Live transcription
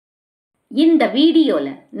இந்த வீடியோல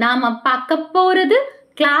நாம பார்க்க போறது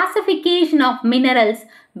classification of minerals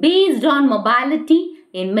based on mobility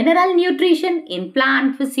in mineral nutrition in plant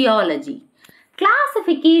physiology.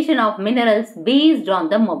 Classification of minerals based on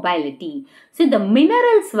the mobility. So the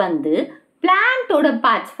minerals வந்து plant ஓட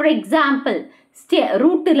parts, for example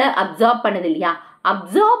rootல absorb பண்ணது இல்லையா,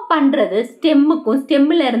 அப்சார்ப் பண்றது ஸ்டெம்முக்கும்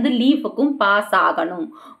ஸ்டெம்மில் இருந்து லீஃபுக்கும் பாஸ் ஆகணும்,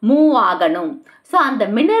 மூவ் ஆகணும். ஸோ அந்த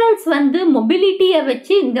minerals வந்து மொபிலிட்டியை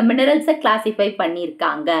வச்சு இந்த மினரல்ஸை கிளாசிஃபை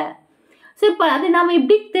பண்ணியிருக்காங்க. ஸோ இப்போ அது நம்ம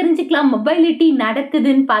எப்படி தெரிஞ்சுக்கலாம் மொபைலிட்டி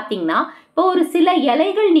நடக்குதுன்னு பார்த்தீங்கன்னா, இப்போ ஒரு சில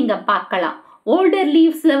இலைகள் நீங்கள் பார்க்கலாம். ஓல்டர்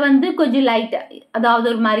லீவ்ஸில் வந்து கொஞ்சம் லைட், அதாவது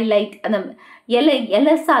ஒரு மாதிரி லைட் அந்த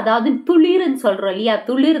எலஸ், அதாவது துளிர்ன்னு சொல்கிறோம் இல்லையா,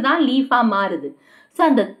 துளிர் தான் லீஃபாக மாறுது. ஸோ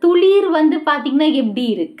அந்த துளிர் வந்து பார்த்தீங்கன்னா எப்படி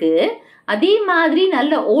இருக்குது, அதே மாதிரி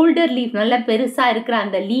நல்ல ஓல்டர் லீஃப், நல்ல பெருசாக இருக்கிற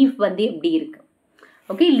அந்த லீஃப் வந்து எப்படி இருக்கு.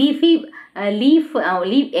 ஓகே, லீஃப்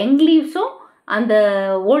யங் லீவ்ஸும் அந்த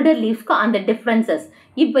ஓல்டர் லீஃப்ஸ்க்கும் அந்த டிஃப்ரென்சஸ்.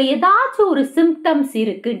 இப்போ ஏதாச்சும் ஒரு சிம்டம்ஸ்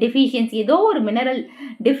இருக்குது, டெஃபிஷியன்சி, ஏதோ ஒரு மினரல்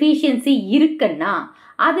டெஃபிஷியன்சி இருக்குன்னா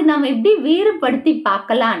அது நம்ம எப்படி வேறுபடுத்தி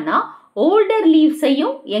பார்க்கலான்னா ஓல்டர்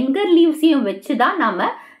லீவ்ஸையும் யங்கர் லீவ்ஸையும் வச்சு தான் நம்ம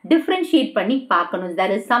டிஃப்ரென்ஷியேட் பண்ணி பார்க்கணும்.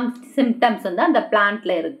 there is some symptoms வந்து அந்த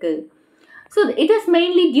பிளான்ட்ல இருக்குது. So it is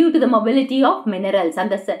mainly due to the mobility of minerals. And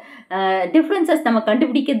the differences நம்ம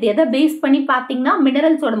கண்டுபிடிக்கிறது எதை பேஸ் பண்ணி பார்த்தீங்கன்னா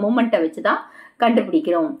மினரல்ஸோட மூமெண்ட்டை வச்சு தான்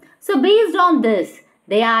கண்டுபிடிக்கிறோம். So based on this,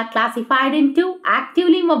 they are classified into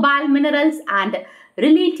actively mobile minerals and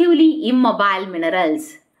relatively immobile minerals.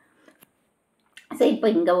 So இப்போ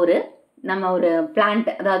இங்கே நம்ம ஒரு பிளான்ட்,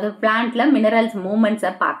 அதாவது பிளான்ட்ல மினரல்ஸ்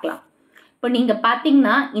மூமெண்ட்ஸை பார்க்கலாம். இப்போ நீங்கள்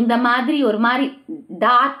பார்த்தீங்கன்னா இந்த மாதிரி ஒரு மாதிரி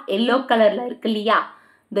டார்க் எல்லோ கலரில் இருக்கு இல்லையா,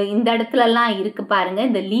 இந்த இடத்துலலாம் இருக்கு பாருங்க,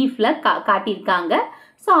 இந்த லீஃப்ல காட்டியிருக்காங்க.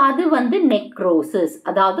 ஸோ அது வந்து நெக்ரோசிஸ்,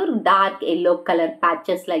 அதாவது ஒரு டார்க் எல்லோ கலர்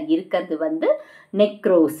பேச்சஸ்ல இருக்கிறது வந்து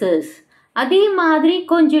நெக்ரோசிஸ். அதே மாதிரி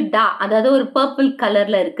கொஞ்சம் அதாவது ஒரு பர்பிள்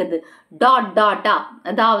கலர்ல இருக்குது டாட் டாட்டா,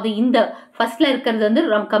 அதாவது இந்த ஃபர்ஸ்ட்ல இருக்கிறது வந்து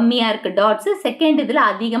ரொம்ப கம்மியா இருக்கு டாட்ஸ், செகண்ட் இதுல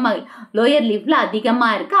அதிகமா லோயர் லீஃப்ல அதிகமா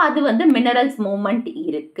இருக்கு, அது வந்து மினரல்ஸ் மூமெண்ட்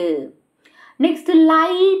இருக்கு. நெக்ஸ்ட்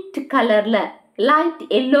லைட் கலர்ல, லைட்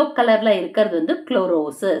எல்லோ கலரில் இருக்கிறது வந்து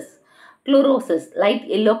குளோரோசிஸ், லைட்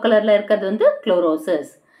எல்லோ கலரில் இருக்கிறது வந்து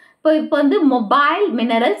குளோரோசிஸ். இப்போ வந்து மொபைல்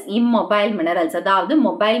மினரல்ஸ், இம்மொபைல் மினரல்ஸ், அதாவது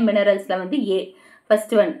மொபைல் மினரல்ஸில் வந்து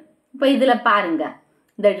ஃபர்ஸ்ட் ஒன். இப்போ இதில் பாருங்க,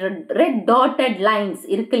 இந்த ரெட் டாட்டட் லைன்ஸ்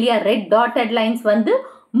இருக்கு இல்லையா, ரெட் டாட்டட் லைன்ஸ் வந்து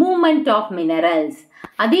மூமெண்ட் ஆஃப் மினரல்ஸ்.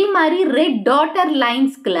 அதே மாதிரி ரெட் டாட்டட்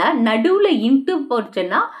லைன்ஸ்குள்ள நடுவில் இன்ட்டு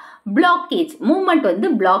போச்சுன்னா பிளாக்கேஜ், மூமெண்ட் வந்து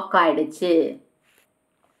பிளாக் ஆயிடுச்சு.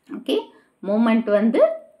 ஓகே, மூமெண்ட் வந்து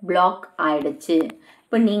பிளாக் ஆயிடுச்சு.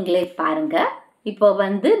 இப்போ நீங்களே பாருங்க, இப்போ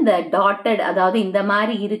வந்து இந்த டாட்டட், அதாவது இந்த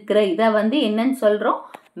மாதிரி இருக்கிற இதை வந்து என்னன்னு சொல்றோம்,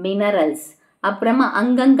 மினரல்ஸ். அப்புறமா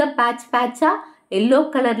அங்கங்க பேட்சா எல்லோ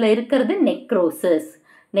கலர்ல இருக்கிறது நெக்ரோசிஸ்.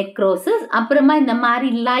 அப்புறமா இந்த மாதிரி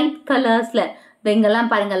லைட் கலர்ஸ்ல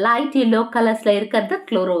இங்கெல்லாம் பாருங்க, லைட் எல்லோ கலர்ஸ்ல இருக்கிறது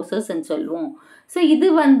குளோரோசிஸ்ன்னு சொல்லுவோம். ஸோ இது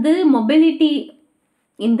வந்து மொபிலிட்டி,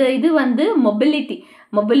 இந்த இது வந்து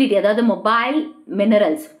மொபிலிட்டி, அதாவது மொபைல்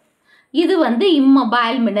மினரல்ஸ். இது வந்து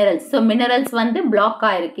இம்மொபைல் மினரல்ஸ். ஸோ மினரல்ஸ் வந்து பிளாக்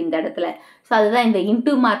ஆயிருக்கு இந்த இடத்துல. ஸோ அதுதான் இந்த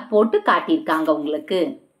இன்டூ மார்க் போட்டு காட்டியிருக்காங்க உங்களுக்கு.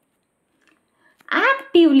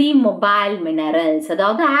 ஆக்டிவ்லி மொபைல் மினரல்ஸ்,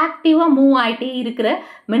 அதாவது ஆக்டிவா மூவ் ஆகிட்டே இருக்கிற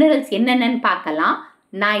மினரல்ஸ் என்னென்னு பார்க்கலாம்.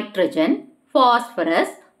 Nitrogen,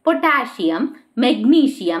 phosphorus, potassium,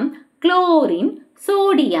 magnesium, chlorine,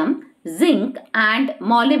 sodium, zinc and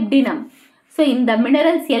molybdenum. So இந்த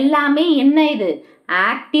மினரல்ஸ் எல்லாமே என்ன, இது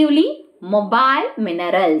ஆக்டிவ்லி மொபைல்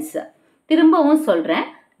மினரல்ஸ். திரும்பவும் சொல்றேன்,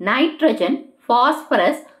 nitrogen,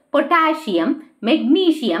 phosphorus, potassium,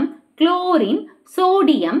 magnesium, chlorine,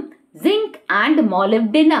 sodium, zinc and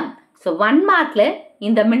molybdenum. So 1 மார்க்ல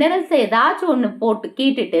இந்த மினரல்ஸ் ஏதாச்சும் ஒன்று போட்டு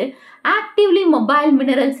கேட்டுட்டு ஆக்டிவ்லி மொபைல்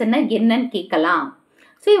மினரல்ஸ் என்னன்னு கேட்கலாம்.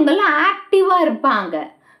 ஸோ இவங்கெல்லாம் ஆக்டிவா இருப்பாங்க.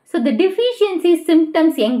 ஸோ த டெஃபிஷியன்சி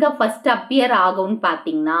சிம்டம்ஸ் எங்க ஃபர்ஸ்ட் அப்பியர் ஆகும்னு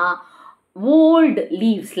பார்த்தீங்கன்னா ஓல்டு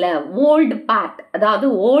லீவ்ஸ்ல, ஓல்டு பார்ட், அதாவது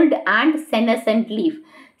ஓல்டு அண்ட் செனசென்ட் லீஃப்.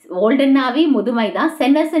 ஓல்டுன்னாவே முதுமை தான்,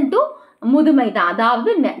 செனசென்ட்டும் முதுமை தான்,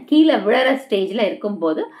 அதாவது கீழே விழற ஸ்டேஜில்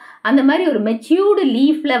இருக்கும்போது அந்த மாதிரி ஒரு மெச்சூர்டு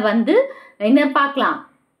லீஃப்ல வந்து என்ன பார்க்கலாம்,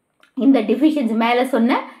 இந்த டெஃபிஷியன்சி மேலே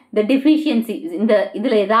சொன்ன இந்த டெஃபிஷியன்சி, இந்த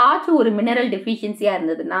இதில் ஏதாச்சும் ஒரு மினரல் டெஃபிஷியன்சியாக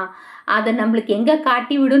இருந்ததுன்னா அதை நம்மளுக்கு எங்கே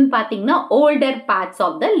காட்டி விடுன்னு பார்த்தீங்கன்னா older parts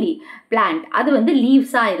of the plant, அது வந்து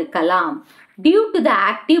லீவ்ஸாக இருக்கலாம். Due to the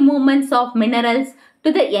active movements of minerals to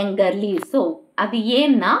the younger leaves. So அது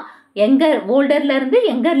ஏன்னா ஓல்டர்ல இருந்து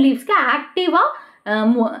யங்கர் லீவ்ஸ்க்கு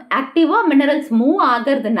ஆக்டிவா மினரல்ஸ் மூவ்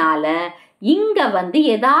ஆகிறதுனால இங்க வந்து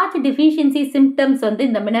ஏதாச்சும் டிஃபிஷியன்சி சிம்டம்ஸ் வந்து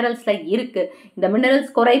இந்த மினரல்ஸ்ல இருக்கு, இந்த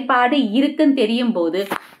மினரல்ஸ் குறைபாடு இருக்குன்னு தெரியும் போது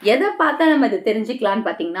எதை பார்த்தா நம்ம இது தெரிஞ்சுக்கலாம்னு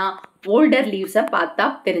பார்த்தீங்கன்னா ஓல்டர் லீவ்ஸை பார்த்தா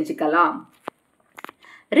தெரிஞ்சுக்கலாம்.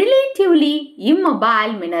 ரிலேட்டிவ்லி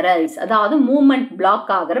இம்மொபைல் மினரல்ஸ், அதாவது மூவ்மெண்ட்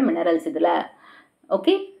பிளாக் ஆகிற மினரல்ஸ் இதுல.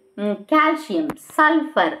 Okay, calcium,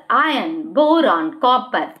 sulphur, iron, boron,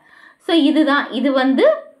 copper. So இதுதான், இது வந்து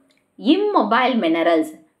immobile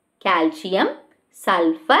minerals. Calcium,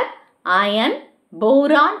 sulphur, iron,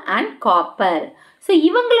 boron and copper. So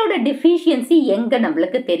இவங்களோட டெஃபிஷியன்சி எங்கே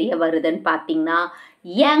நம்மளுக்கு தெரிய வருதுன்னு பார்த்தீங்கன்னா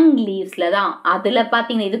யங் லீவ்ஸில் தான். அதில்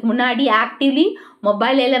பார்த்தீங்கன்னா இதுக்கு முன்னாடி ஆக்டிவ்லி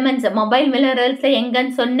மொபைல் எலமெண்ட்ஸ், மொபைல் மினரல்ஸில்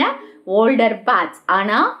எங்கன்னு சொன்ன ஓல்டர் பார்ட்ஸ்.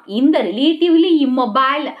 ஆனால் இந்த ரிலேட்டிவ்லி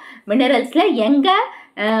இம்மொபைல் மினரல்ஸில் எங்கே,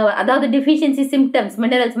 அதாவது டிஃபிஷியன்சி சிம்டம்ஸ்,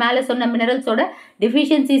 மினரல்ஸ் மேலே சொன்ன மினரல்ஸோட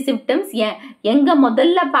டிஃபிஷியன்சி சிம்டம்ஸ் எங்கே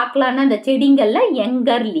முதல்ல பார்க்கலான்னா அந்த செடிங்களில்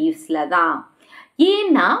யங்கர் லீவ்ஸில் தான்.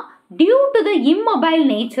 ஏன்னா due to the immobile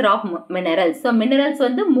nature of minerals. So minerals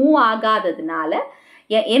வந்து மூவ் ஆகாததுனால,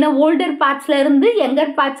 ஏன்னா ஓல்டர் பார்ட்ஸ்ல இருந்து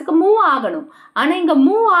யங்கர் பார்ட்ஸுக்கு மூவ் ஆகணும், ஆனால் இங்கே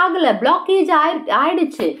மூவ் ஆகலை, பிளாக்கேஜ்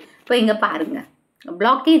ஆயிடுச்சு. இப்போ இங்கே பாருங்க,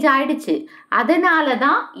 பிளாக்கேஜ் ஆயிடுச்சு. அதனால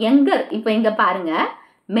தான் யங்கர், இப்போ இங்கே பாருங்க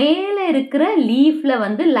மேலே இருக்கிற லீஃப்ல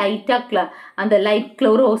வந்து லைட்டாக அந்த லைட்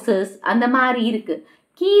குளோரோசிஸ் அந்த மாதிரி இருக்கு.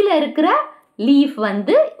 கீழே இருக்கிற லீஃப்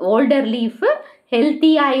வந்து ஓல்டர் லீஃப்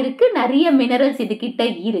ஹெல்த்தியாக இருக்கு, நிறைய மினரல்ஸ் இதுகிட்ட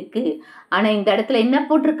இருக்கு. ஆனால் இந்த இடத்துல என்ன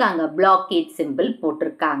போட்டிருக்காங்க, பிளாக்கேஜ் சிம்பிள்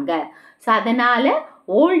போட்டிருக்காங்க. ஸோ அதனால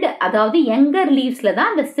ஓல்டு, அதாவது யங்கர் லீவ்ஸில்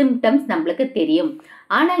தான் அந்த சிம்டம்ஸ் நம்மளுக்கு தெரியும்.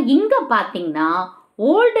 ஆனால் இங்கே பார்த்தீங்கன்னா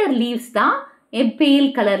ஓல்டர் லீவ்ஸ் தான்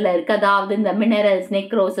பேல் கலரில் இருக்குது. அதாவது இந்த மினரல்ஸ்,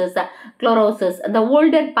 நெக்ரோசிஸ், குளோரோசிஸ், அந்த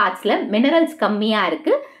ஓல்டர் பார்ட்ஸில் மினரல்ஸ் கம்மியாக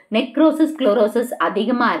இருக்குது, நெக்ரோசிஸ், குளோரோசிஸ்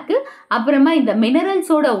அதிகமாக இருக்குது. அப்புறமா இந்த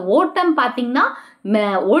மினரல்ஸோட ஓட்டம் பார்த்தீங்கன்னா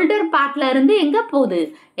ஓல்டர் பார்ட்ல இருந்து எங்கே போகுது,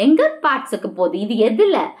 யங்கர் பார்ட்ஸுக்கு போகுது. இது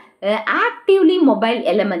எதில், ஆக்டிவ்லி மொபைல்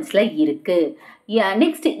எலமெண்ட்ஸில் இருக்குது.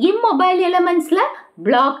 நெக்ஸ்ட் இம்மொபைல் எலமெண்ட்ஸில்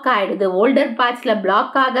பிளாக் ஆகிடுது. ஓல்டர் பார்ட்ஸில்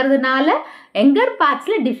பிளாக் ஆகிறதுனால யங்கர்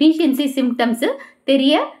பார்ட்ஸில் டிஃபிஷியன்சி சிம்டம்ஸு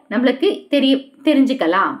நம்மளுக்கு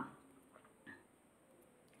தெரிஞ்சுக்கலாம்.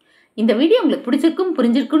 இந்த வீடியோ உங்களுக்கு பிடிச்சிருக்கும்,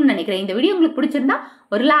 புரிஞ்சிருக்கும்னு நினைக்கிறேன். இந்த வீடியோ உங்களுக்கு பிடிச்சிருந்தா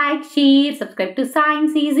ஒரு like, share, subscribe to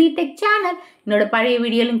science easy tech channel. என்னோட பழைய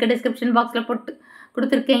வீடியோ லிங்க் டிஸ்கிரிப்ஷன் பாக்ஸில் போட்டு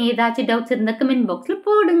கொடுத்துருக்கேன். ஏதாச்சும் டவுட்ஸ் இருந்தால் கமெண்ட் பாக்ஸில்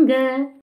போடுங்க.